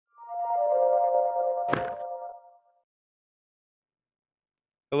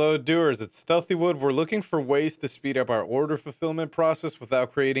Hello, doers. It's Stealthywood. We're looking for ways to speed up our order fulfillment process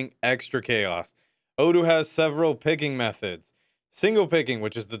without creating extra chaos. Odoo has several picking methods. Single picking,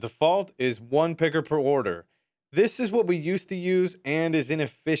 which is the default, is one picker per order. This is what we used to use and is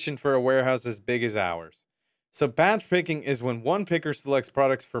inefficient for a warehouse as big as ours. So, batch picking is when one picker selects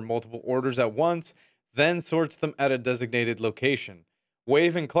products for multiple orders at once, then sorts them at a designated location.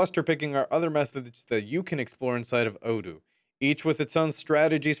 Wave and cluster picking are other methods that you can explore inside of Odoo, each with its own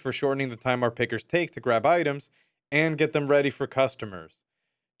strategies for shortening the time our pickers take to grab items and get them ready for customers.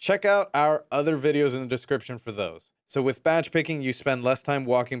 Check out our other videos in the description for those. So with batch picking, you spend less time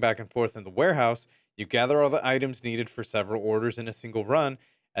walking back and forth in the warehouse, you gather all the items needed for several orders in a single run,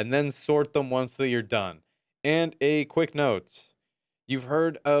 and then sort them once you're done. And a quick note, you've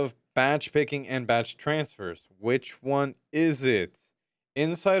heard of batch picking and batch transfers. Which one is it?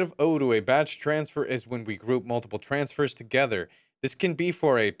 Inside of Odoo, a batch transfer is when we group multiple transfers together. This can be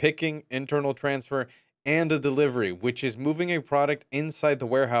for a picking, internal transfer, and a delivery, which is moving a product inside the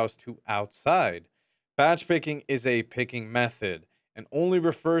warehouse to outside. Batch picking is a picking method and only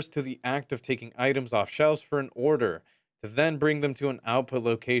refers to the act of taking items off shelves for an order to then bring them to an output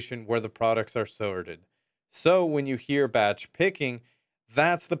location where the products are sorted. So when you hear batch picking,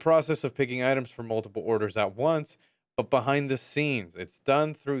 that's the process of picking items for multiple orders at once, but behind the scenes, it's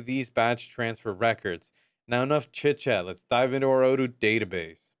done through these batch transfer records. Now, enough chit chat. Let's dive into our Odoo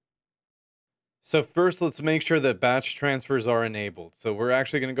database. So, first, let's make sure that batch transfers are enabled. So, we're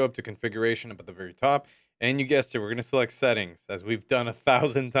actually going to go up to configuration up at the very top. And you guessed it, we're going to select settings as we've done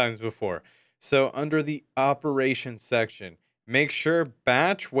 1,000 times before. So, under the operations section, make sure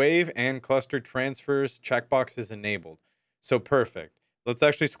batch, wave, and cluster transfers checkbox is enabled. So, perfect. Let's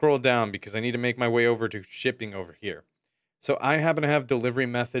actually scroll down because I need to make my way over to shipping over here. So I happen to have delivery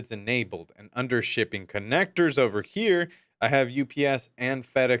methods enabled, and under shipping connectors over here, I have UPS and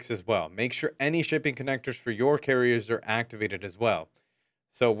FedEx as well. Make sure any shipping connectors for your carriers are activated as well.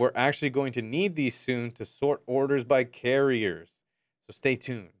 So we're actually going to need these soon to sort orders by carriers. So stay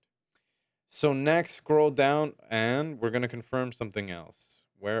tuned. So next, scroll down and we're going to confirm something else.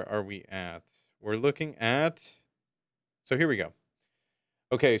 Where are we at? We're looking at, so here we go.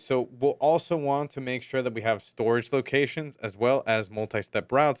 Okay, so we'll also want to make sure that we have storage locations as well as multi-step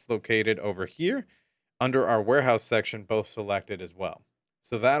routes located over here under our warehouse section, both selected as well.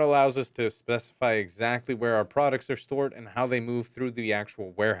 So that allows us to specify exactly where our products are stored and how they move through the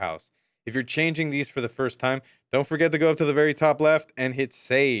actual warehouse. If you're changing these for the first time, don't forget to go up to the very top left and hit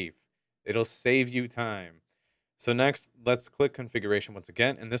save. It'll save you time. So next, let's click configuration once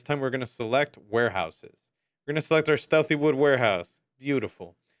again, and this time we're going to select warehouses. We're going to select our Stealthywood warehouse.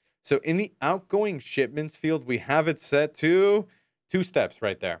 Beautiful. So in the outgoing shipments field, we have it set to 2 steps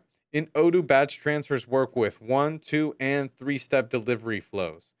right there. In Odoo, batch transfers work with 1, 2, and 3-step delivery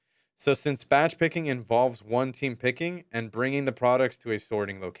flows. So since batch picking involves one team picking and bringing the products to a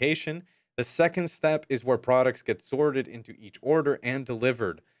sorting location, the second step is where products get sorted into each order and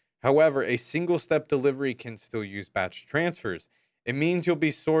delivered. However, a single-step delivery can still use batch transfers. It means you'll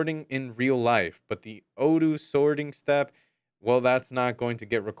be sorting in real life, but the Odoo sorting step, well, that's not going to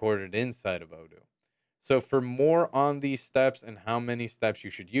get recorded inside of Odoo. So for more on these steps and how many steps you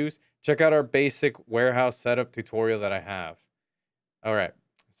should use, check out our basic warehouse setup tutorial that I have. All right,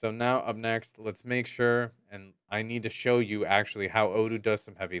 so now up next, let's make sure, and I need to show you actually how Odoo does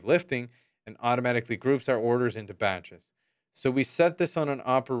some heavy lifting and automatically groups our orders into batches. So we set this on an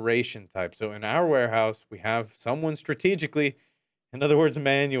operation type. So in our warehouse, we have someone strategically, in other words,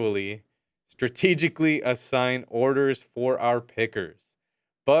 manually, strategically assign orders for our pickers.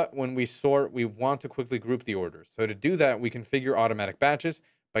 But when we sort, we want to quickly group the orders. So to do that, we configure automatic batches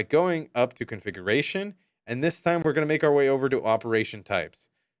by going up to configuration. And this time we're going to make our way over to operation types.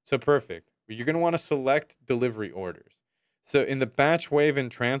 So perfect. You're going to want to select delivery orders. So in the batch, wave,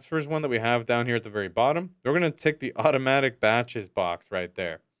 and transfers one that we have down here at the very bottom, we're going to tick the automatic batches box right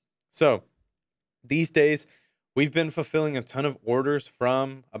there. So these days, we've been fulfilling a ton of orders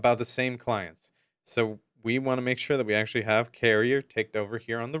from about the same clients. So we want to make sure that we actually have carrier ticked over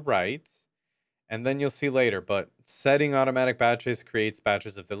here on the right. And then you'll see later, but setting automatic batches creates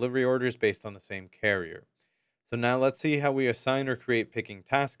batches of delivery orders based on the same carrier. So now let's see how we assign or create picking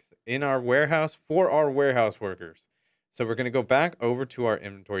tasks in our warehouse for our warehouse workers. So we're going to go back over to our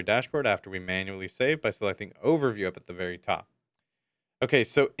inventory dashboard after we manually save by selecting overview up at the very top. Okay,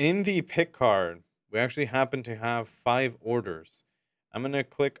 so in the pick card, we actually happen to have 5 orders. I'm going to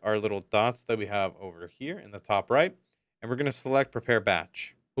click our little dots that we have over here in the top right, and we're going to select prepare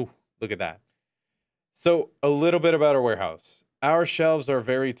batch. Ooh, look at that. So a little bit about our warehouse. Our shelves are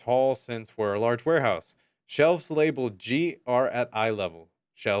very tall since we're a large warehouse. Shelves labeled G are at eye level.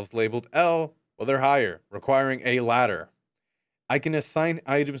 Shelves labeled L, well, they're higher, requiring a ladder. I can assign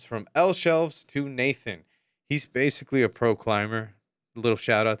items from L shelves to Nathan. He's basically a pro climber. A little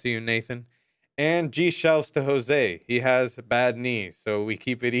shout out to you, Nathan. And G shelves to Jose. He has bad knees, so we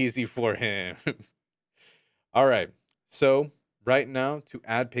keep it easy for him. All right. So, right now, to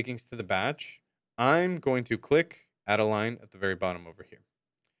add pickings to the batch, I'm going to click add a line at the very bottom over here.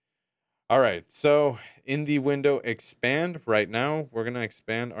 All right. So, in the window expand, right now, we're going to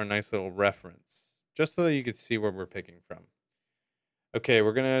expand our nice little reference just so that you can see where we're picking from. Okay,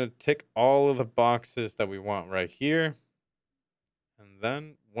 we're going to tick all of the boxes that we want right here. And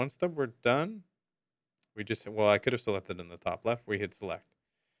then once that we're done, we just, well, I could have selected in the top left. We hit select.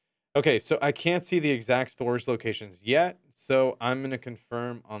 Okay, so I can't see the exact storage locations yet, so I'm going to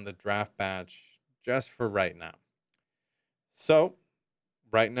confirm on the draft batch just for right now. So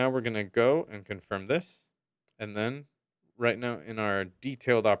right now we're going to go and confirm this. And then right now in our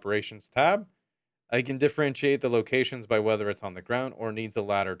detailed operations tab, I can differentiate the locations by whether it's on the ground or needs a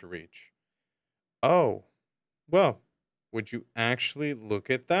ladder to reach. Oh, well, would you actually look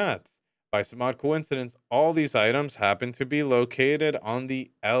at that? By some odd coincidence, all these items happen to be located on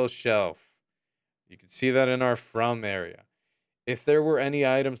the L shelf. You can see that in our from area. If there were any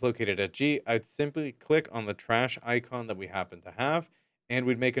items located at G, I'd simply click on the trash icon that we happen to have, and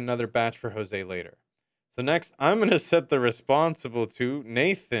we'd make another batch for Jose later. So next, I'm going to set the responsible to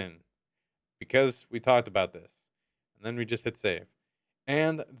Nathan, because we talked about this. And then we just hit save.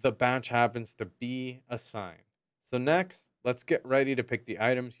 And the batch happens to be assigned. So next, let's get ready to pick the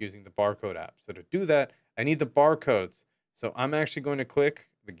items using the barcode app. So to do that, I need the barcodes. So I'm actually going to click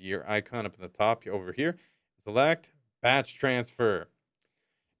the gear icon up in the top over here, select batch transfer.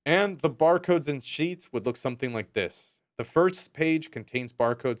 And the barcodes and sheets would look something like this. The first page contains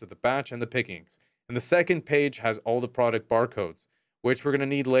barcodes of the batch and the pickings. And the second page has all the product barcodes, which we're going to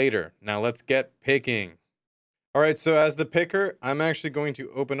need later. Now let's get picking. All right, so as the picker, I'm actually going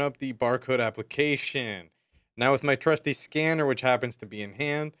to open up the barcode application. Now with my trusty scanner, which happens to be in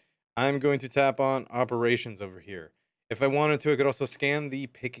hand, I'm going to tap on operations over here. If I wanted to, I could also scan the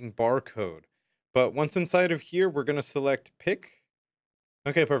picking barcode. But once inside of here, we're going to select pick.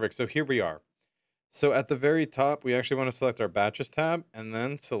 Okay, perfect. So here we are. So at the very top, we actually want to select our batches tab and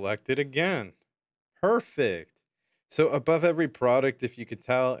then select it again. Perfect. So above every product, if you could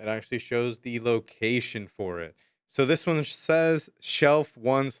tell, it actually shows the location for it. So this one says shelf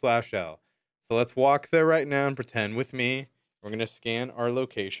 1/L. So let's walk there right now and pretend with me. We're going to scan our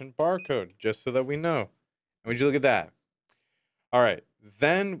location barcode just so that we know. And would you look at that? All right.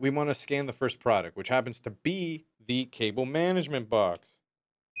 Then we want to scan the first product, which happens to be the cable management box.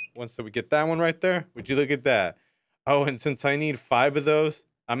 Once that we get that one right there, would you look at that? Oh, and since I need 5 of those,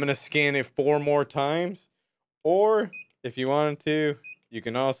 I'm going to scan it 4 more times. Or if you wanted to, you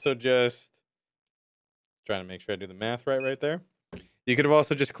can also just, trying to make sure I do the math right there. You could have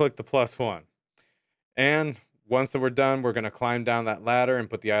also just clicked the +1. And once that we're done, we're going to climb down that ladder and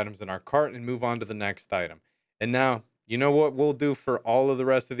put the items in our cart and move on to the next item. And now, you know what we'll do for all of the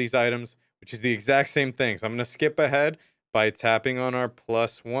rest of these items, which is the exact same thing. So I'm going to skip ahead by tapping on our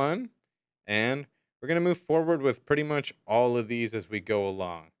 +1. And we're going to move forward with pretty much all of these as we go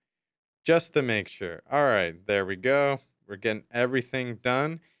along, just to make sure. All right, there we go. We're getting everything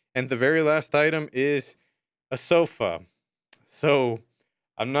done. And the very last item is a sofa. So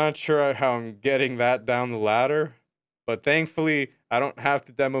I'm not sure how I'm getting that down the ladder, but thankfully I don't have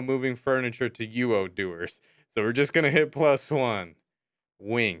to demo moving furniture to you, Odooers. So we're just going to hit +1.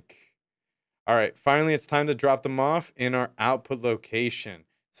 Wink. All right, finally it's time to drop them off in our output location.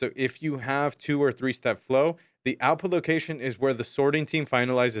 So if you have 2 or 3-step flow, the output location is where the sorting team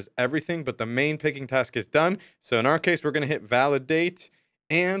finalizes everything, but the main picking task is done. So in our case, we're going to hit validate,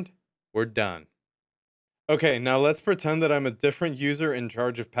 and we're done. Okay, now let's pretend that I'm a different user in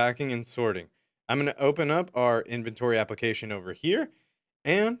charge of packing and sorting. I'm going to open up our inventory application over here,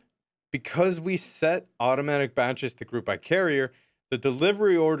 and because we set automatic batches to group by carrier, the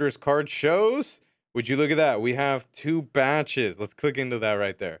delivery orders card shows, would you look at that? We have 2 batches. Let's click into that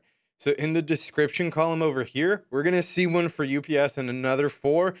right there. So in the description column over here, we're going to see one for UPS and another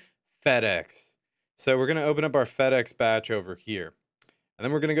for FedEx. So we're going to open up our FedEx batch over here. And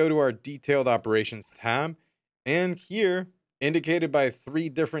then we're going to go to our detailed operations tab. And here, indicated by 3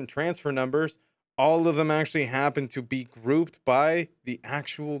 different transfer numbers, all of them actually happen to be grouped by the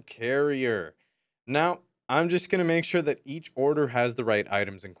actual carrier. Now, I'm just going to make sure that each order has the right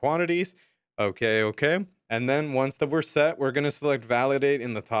items and quantities. Okay. And then once that we're set, we're going to select validate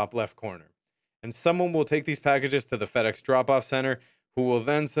in the top left corner. and someone will take these packages to the FedEx drop-off center, who will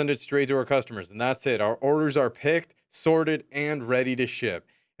then send it straight to our customers. And that's it. Our orders are picked, sorted, and ready to ship.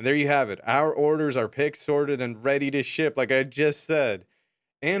 And there you have it. Our orders are picked, sorted, and ready to ship, like I just said.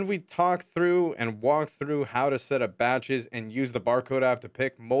 And we talked through and walked through how to set up batches and use the Barcode app to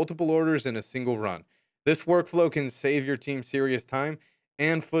pick multiple orders in a single run. This workflow can save your team serious time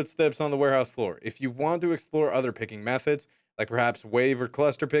and footsteps on the warehouse floor. If you want to explore other picking methods, like perhaps wave or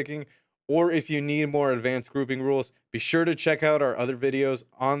cluster picking, or if you need more advanced grouping rules, be sure to check out our other videos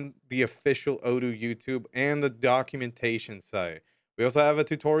on the official Odoo YouTube and the documentation site. We also have a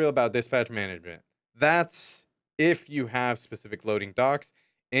tutorial about dispatch management. That's if you have specific loading docks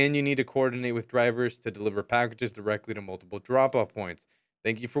and you need to coordinate with drivers to deliver packages directly to multiple drop-off points.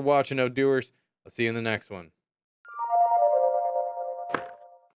 Thank you for watching, Odooers. I'll see you in the next one.